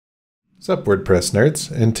What's up, WordPress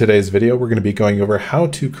nerds? In today's video, we're going to be going over how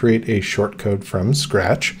to create a shortcode from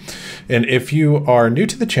scratch. And if you are new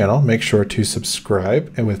to the channel, make sure to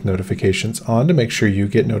subscribe and with notifications on to make sure you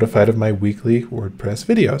get notified of my weekly WordPress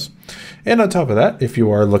videos. And on top of that, if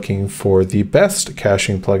you are looking for the best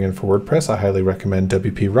caching plugin for WordPress, I highly recommend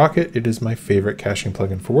WP Rocket. It is my favorite caching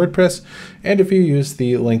plugin for WordPress. And if you use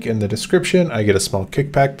the link in the description, I get a small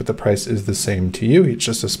kickback, but the price is the same to you. It's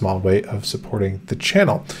just a small way of supporting the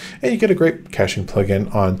channel. And you get a great caching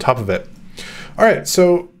plugin on top of it. All right,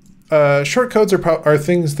 so shortcodes are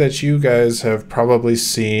things that you guys have probably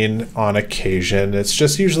seen on occasion. It's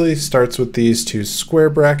just usually starts with these two square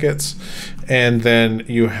brackets, and then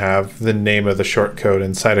you have the name of the shortcode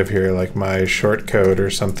inside of here, like my shortcode or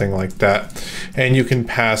something like that. And you can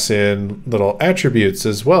pass in little attributes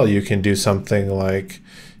as well. You can do something like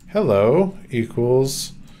hello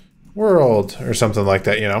equals world or something like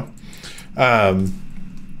that, you know.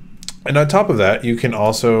 And on top of that, you can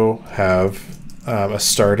also have a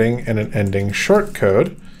starting and an ending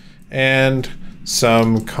shortcode and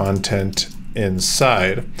some content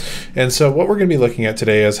inside. And so what we're going to be looking at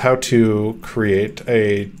today is how to create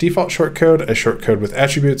a default shortcode, a shortcode with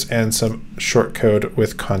attributes, and some shortcode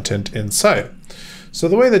with content inside. So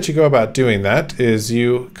the way that you go about doing that is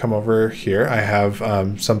you come over here. I have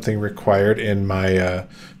something required in my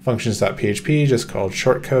functions.php just called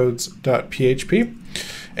shortcodes.php.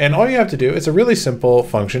 And all you have to do is a really simple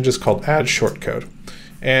function just called add shortcode.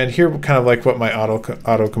 And here, kind of like what my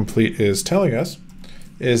autocomplete is telling us,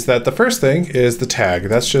 is that the first thing is the tag.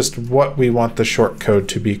 That's just what we want the shortcode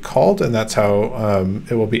to be called, and that's how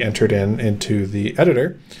it will be entered into the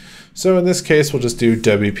editor. So in this case, we'll just do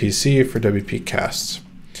WPC for WP casts.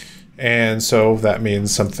 And so that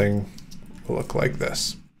means something will look like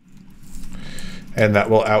this. And that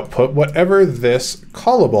will output whatever this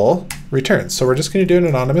callable returns. So we're just going to do an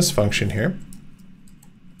anonymous function here.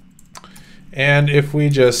 And if we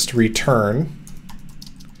just return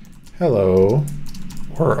hello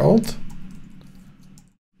world,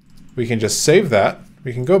 we can just save that.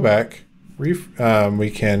 We can go back. We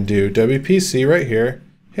can do WPC right here,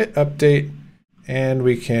 hit update, and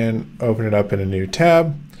we can open it up in a new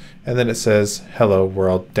tab. And then it says hello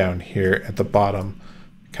world down here at the bottom,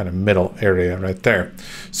 kind of middle area right there.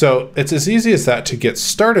 So it's as easy as that to get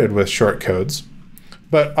started with shortcodes,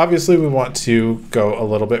 but obviously we want to go a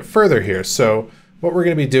little bit further here. So what we're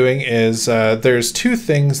going to be doing is there's two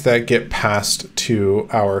things that get passed to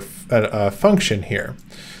our function here.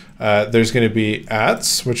 There's going to be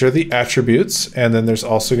ats, which are the attributes, and then there's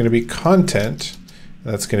also going to be content,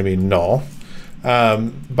 that's going to be null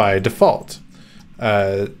by default.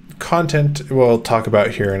 Content we'll talk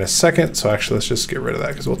about here in a second. So actually, let's just get rid of that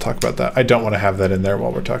because we'll talk about that. I don't want to have that in there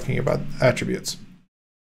while we're talking about attributes.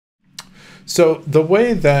 So the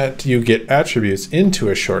way that you get attributes into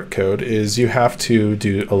a shortcode is you have to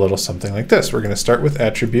do a little something like this. We're going to start with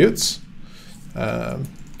attributes. Did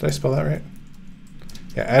I spell that right?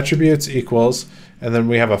 Yeah, attributes equals, and then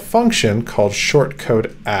we have a function called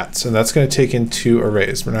shortcode ats, and that's going to take in two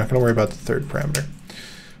arrays. We're not going to worry about the third parameter.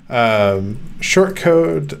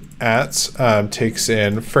 Shortcode ats takes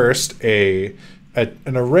in first an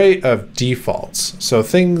array of defaults, so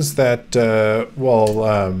things that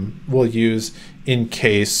we'll use in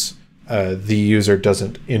case the user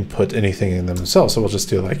doesn't input anything in themselves. So we'll just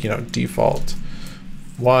do like, you know, default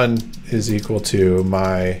 1 is equal to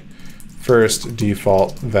my first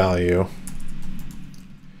default value,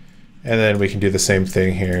 and then we can do the same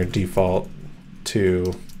thing here. Default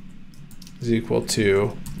 2 is equal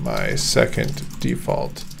to my second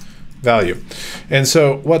default value. And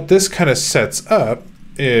so what this kind of sets up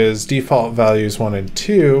is default values 1 and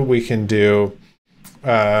 2. We can do,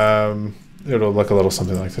 it'll look a little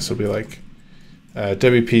something like this. It'll be like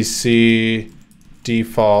WPC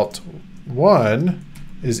default 1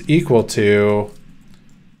 is equal to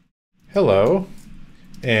hello,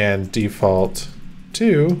 and default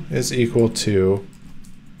 2 is equal to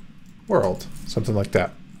world, something like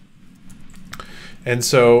that. And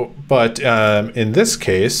so, but in this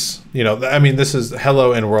case, you know, I mean, this is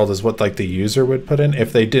hello and world is what like the user would put in.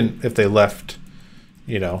 If they left,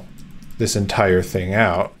 you know, this entire thing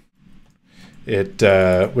out, it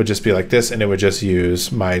would just be like this, and it would just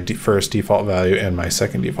use my first default value and my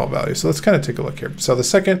second default value. So let's kind of take a look here. So the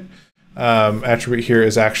second attribute here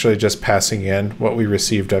is actually just passing in what we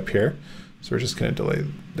received up here. So we're just going to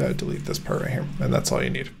delete this part right here, and that's all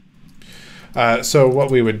you need. So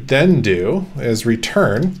what we would then do is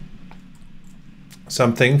return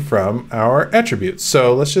something from our attributes.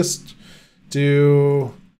 So let's just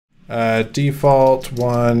do default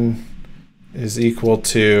 1 is equal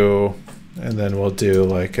to and then we'll do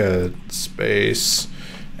like a space,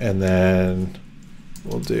 and then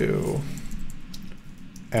we'll do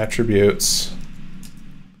attributes,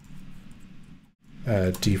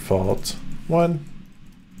 default 1.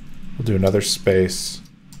 We'll do another space,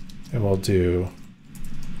 and we'll do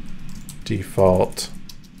default.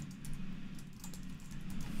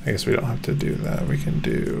 I guess we don't have to do that. We can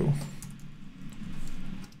do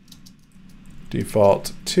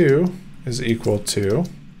default 2 is equal to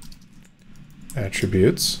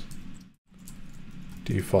attributes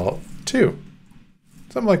default 2.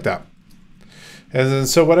 Something like that. And then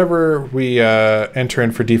so whatever we enter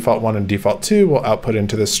in for default 1 and default 2 will output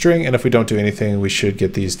into this string. And if we don't do anything, we should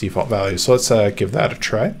get these default values. So let's give that a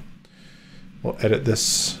try. We'll edit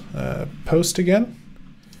this post again.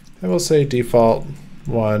 And we'll say default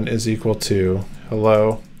 1 is equal to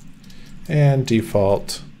hello, and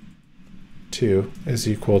default 2 is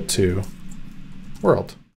equal to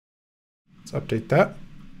world. Let's update that.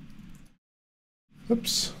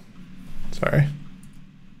 Oops, sorry.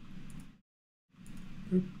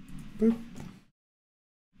 Boop, boop.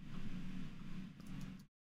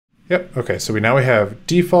 Yep, okay, so now we have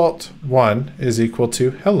default 1 is equal to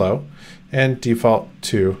hello, and default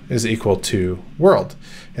 2 is equal to world.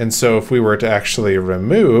 And so if we were to actually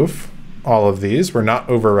remove all of these, we're not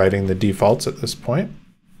overwriting the defaults at this point.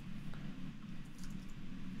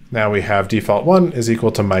 Now we have default 1 is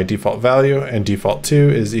equal to my default value, and default 2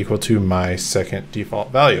 is equal to my second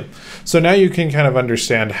default value. So now you can kind of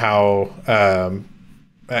understand how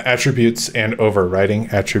attributes and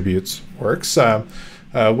overwriting attributes works.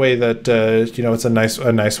 A way that it's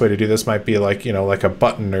a nice way to do this might be like like a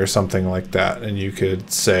button or something like that, and you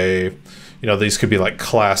could say these could be like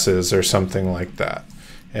classes or something like that,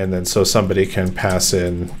 and then so somebody can pass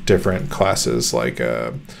in different classes like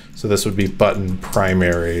so this would be button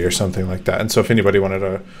primary or something like that. And so if anybody wanted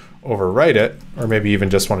to overwrite it, or maybe even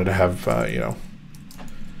just wanted to have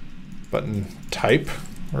button type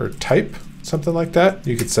or type, something like that,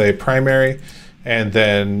 you could say primary, and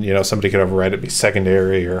then somebody could overwrite it, be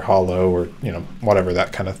secondary or hollow, or whatever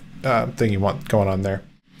that kind of thing you want going on there.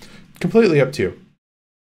 Completely up to you.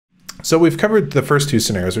 So we've covered the first two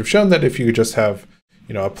scenarios. We've shown that if you just have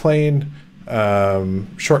a plain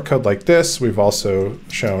shortcode like this, we've also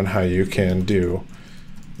shown how you can do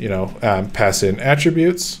pass in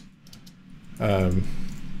attributes, something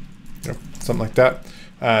like that.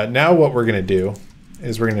 Now what we're going to do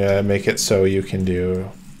is we're going to make it so you can do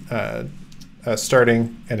a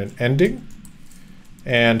starting and an ending,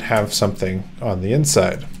 and have something on the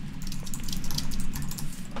inside.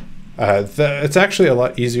 It's actually a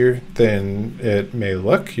lot easier than it may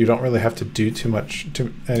look. You don't really have to do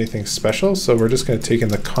anything special. So we're just going to take in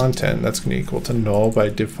the content. That's going to equal to null by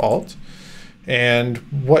default. And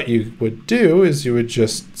what you would do is you would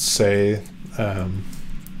just say, let's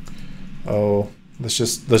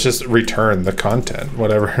just return the content,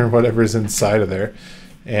 whatever's inside of there,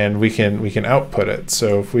 and we can output it.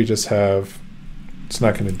 So if we just have, it's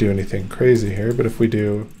not going to do anything crazy here, but if we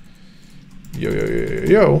do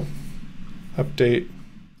yo update,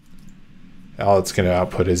 all it's going to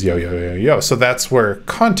output is yo. So that's where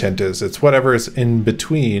content is. It's whatever is in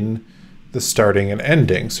between the starting and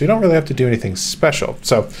ending. So you don't really have to do anything special.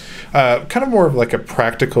 So kind of more of like a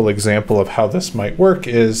practical example of how this might work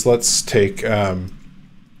is, let's take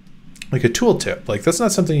like a tooltip. Like that's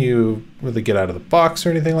not something you really get out of the box or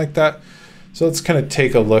anything like that. So let's kind of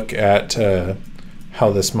take a look at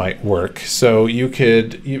how this might work. So you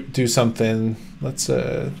do something. Let's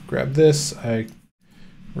grab this. I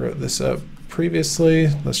wrote this up previously.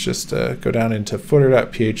 Let's just go down into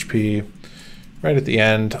footer.php. Right at the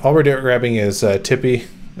end, all we're grabbing is Tippy.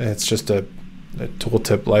 It's just a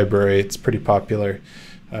tooltip library. It's pretty popular.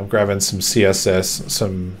 I'm grabbing some CSS,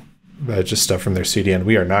 some just stuff from their CDN.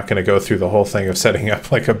 We are not going to go through the whole thing of setting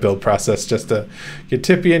up like a build process just to get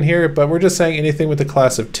Tippy in here, but we're just saying anything with the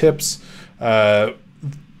class of tips. We're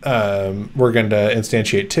going to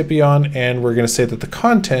instantiate Tippy on, and we're going to say that the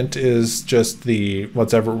content is just the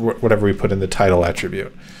whatever we put in the title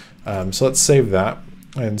attribute. So let's save that,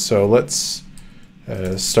 and so let's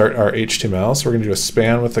start our HTML. So we're going to do a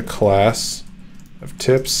span with the class of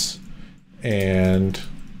tips, and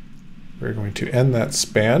we're going to end that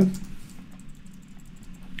span,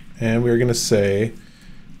 and we're going to say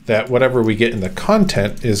that whatever we get in the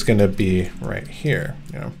content is going to be right here.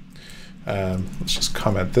 Let's just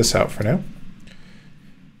comment this out for now.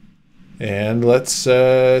 And let's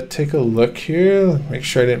take a look here, make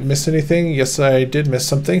sure I didn't miss anything. Yes, I did miss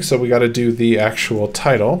something. So we got to do the actual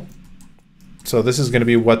title. So this is going to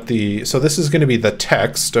be this is going to be the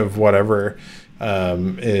text of whatever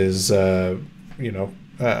is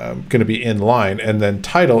going to be in line, and then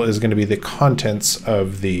title is going to be the contents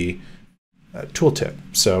of the tooltip.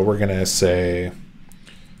 So we're going to say,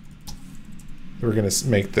 we're going to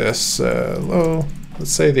make this low.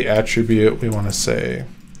 Let's say the attribute, we want to say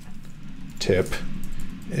tip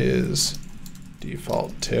is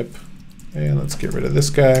default tip. And let's get rid of this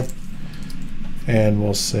guy. And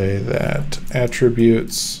we'll say that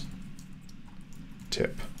attributes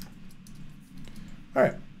tip. All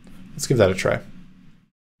right, let's give that a try.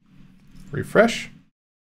 Refresh.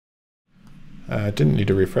 Didn't need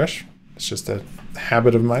to refresh. It's just a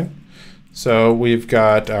habit of mine. So we've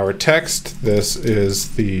got our text. This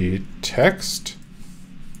is the text.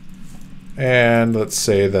 And let's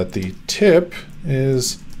say that the tip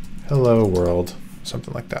is hello world,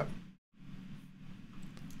 something like that.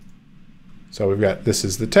 So we've got, this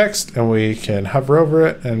is the text, and we can hover over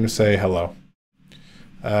it and say hello.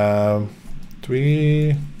 Do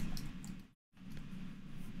we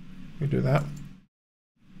do that?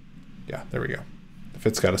 Yeah, there we go. If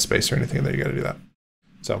it's got a space or anything, then you got to do that.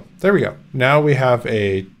 So there we go. Now we have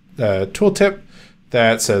a tooltip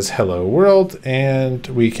that says hello world, and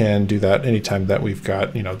we can do that anytime that we've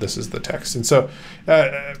got, this is the text. And so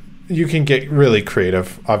you can get really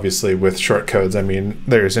creative, obviously, with shortcodes. I mean,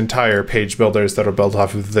 there's entire page builders that are built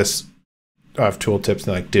off of this, of tooltips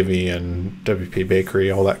like Divi and WP Bakery,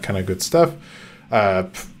 all that kind of good stuff.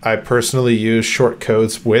 I personally use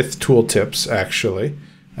shortcodes with tooltips, actually.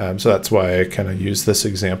 So that's why I kind of use this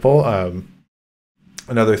example.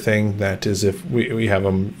 Another thing that is if we have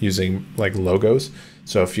them using like logos.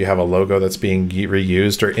 So if you have a logo that's being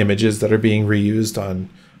reused or images that are being reused on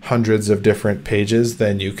hundreds of different pages,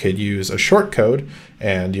 then you could use a shortcode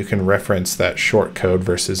and you can reference that shortcode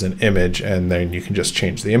versus an image, and then you can just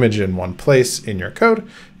change the image in one place in your code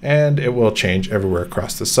and it will change everywhere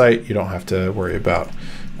across the site. You don't have to worry about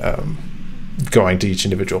going to each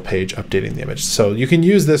individual page, updating the image. So you can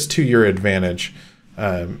use this to your advantage,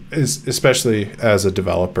 especially as a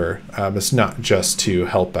developer. It's not just to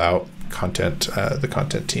help out the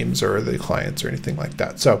content teams or the clients or anything like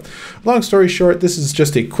that. So long story short, this is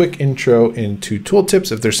just a quick intro into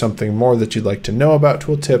tooltips. If there's something more that you'd like to know about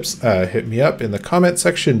tooltips, hit me up in the comment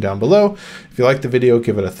section down below. If you like the video,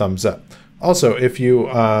 give it a thumbs up. Also, if you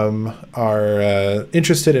are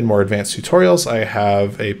interested in more advanced tutorials, I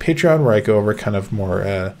have a Patreon where I go over kind of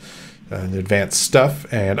more advanced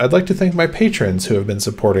stuff. And I'd like to thank my patrons who have been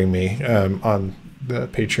supporting me on the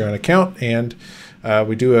Patreon account. And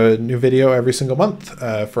we do a new video every single month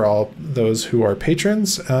for all those who are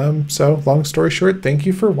patrons. So long story short, thank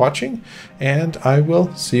you for watching, and I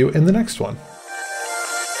will see you in the next one.